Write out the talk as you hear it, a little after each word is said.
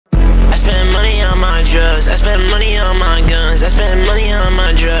drugs. I spend money on my guns. I spend money on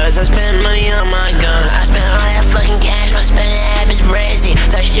my drugs. I spend money on my guns. I spend all that fucking cash. My spending habits crazy.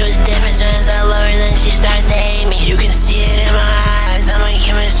 Thought she was different, so as I love her, then she starts to hate me. You can see it in my eyes. I'm a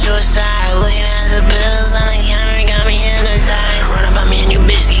commit suicide. Looking at the bills on the counter got me hypnotized. Run up on me and you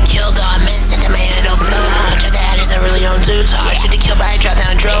bitches get killed off. Men sent to my head off the Check the address, I really don't do talk. Shit to kill by drop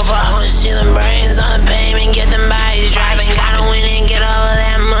down, drove off. I wanna see them brains on the pavement, get them bodies driving. Gotta win and get all of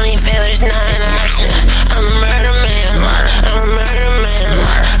that money. Failure's not an option. I'm a murder man. I'm a murder man.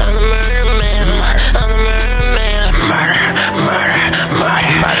 I'm a murder man. I'm a murder man. Murder, murder,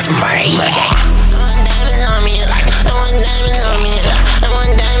 murder, murder, yeah. I want diamonds on me. I want diamonds on me. I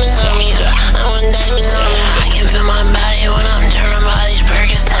want diamonds on me. I want diamonds on me. I can feel my body when I'm turning all these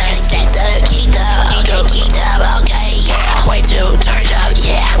Percocets. Set up, geeked up, geeked up, okay, yeah. Way too turned up,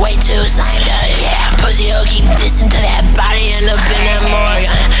 yeah. Way too slimed up, yeah. Pussy, oh, keep dissing to that body, end up in that morgue.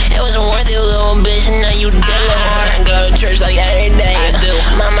 It wasn't worth it, little bitch, and now you dead, little whore. Go to church like every day. I do.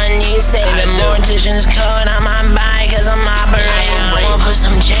 Mama needs saving. Mortician's code on my body, cause I'm operating. I'm gonna put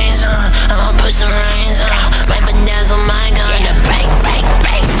some chains on. I'm gonna put some reins on. Might bedazzle my gun to bang, bang,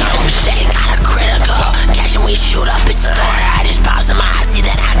 bang. Some shit got a critical. Catch and we shoot up his store. I just pop some icy,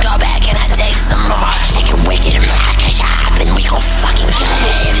 then I go back and I take some more. Take it wicked and black, cause you hoppin', we gon' fucking get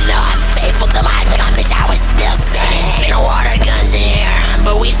it. Even though I'm faithful to my gun, bitch, I was still sitting. Ain't no water guns in here,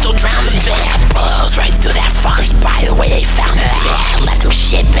 but we still drown the bitch. Bullets right through that fucker's body, the way they found the bitch. Left them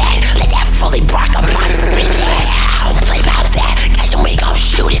shit back, let that fully bark up on his bitch. I don't play about that, guys, and we gon'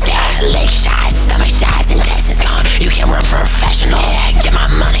 shoot his ass. Leg shots, stomach shots, intestines gone. You can't run professional. Yeah, get my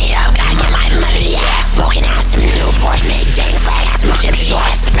money up, gotta get my money, yeah. Smoking out some Newports, make bang flags, some chip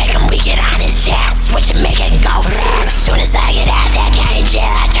shorts. Break them, we get on his ass. Switch and make it go fast. As soon as I get out that county jail,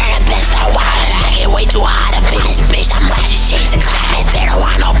 I turn it best to water. I get way too hot up in this bitch. I'm like just shakes and clapping. They don't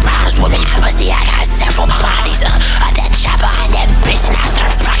want no problems with me, pussy. I got several bodies. That chopper on that bitch, and I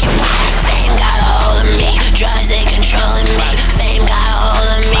start fucking wild. Fame got a hold of me. Drugs, they controlling me. Fame got a hold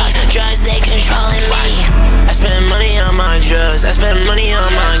of me. Drugs, they controlling me. I spend money on my drugs. I spend money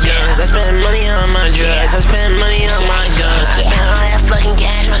on my guns. I spend money on my drugs. I spend money on my guns. I spend all that fucking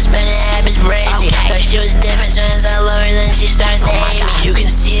cash. My spending habits crazy. Thought she was different, so as I love her, then she starts to hate me. You can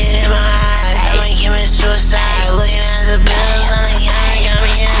see it in my eyes. I'm like commit suicide. Looking at the bills on the counter got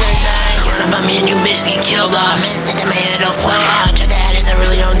me hypnotized. Run up on me and you bitches get killed off. Men sent to my head off the Check the address, I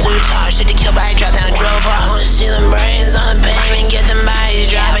really don't do talk. Shit to kill by drop down, drove off. I wanna see them brains on the pavement, get them bodies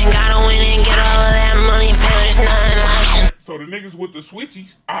driving. Gotta win and get all of that money. Failure's not an option. So the niggas with the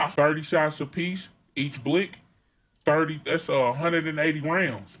switchies, 30 shots apiece, each blick, 30, that's 180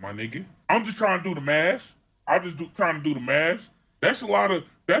 rounds, my nigga. I'm just trying to do the math. Trying to do the math. That's a lot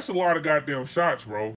of goddamn shots, bro.